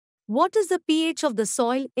What is the pH of the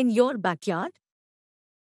soil in your backyard?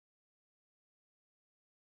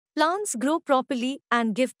 Plants grow properly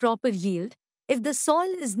and give proper yield if the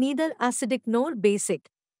soil is neither acidic nor basic,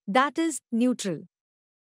 that is, neutral.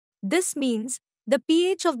 This means the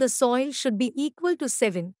pH of the soil should be equal to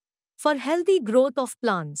 7 for healthy growth of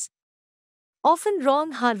plants. Often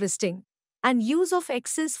wrong harvesting and use of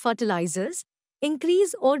excess fertilizers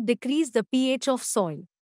increase or decrease the pH of soil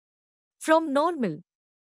from normal.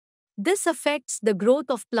 This affects the growth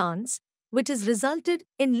of plants, which has resulted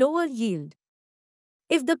in lower yield.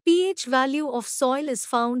 If the pH value of soil is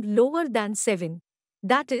found lower than 7,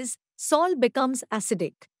 that is, soil becomes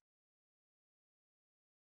acidic.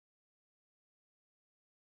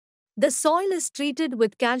 The soil is treated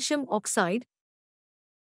with calcium oxide,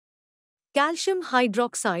 calcium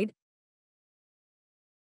hydroxide,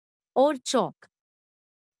 or chalk.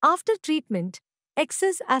 After treatment,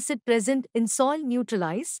 excess acid present in soil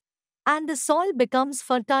neutralizes, and the soil becomes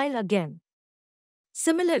fertile again.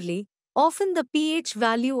 Similarly, often the pH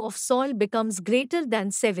value of soil becomes greater than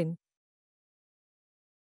 7,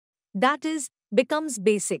 that is, becomes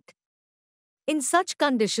basic. In such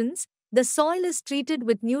conditions, the soil is treated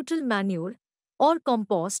with neutral manure, or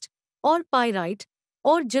compost, or pyrite,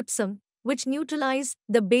 or gypsum, which neutralize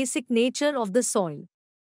the basic nature of the soil.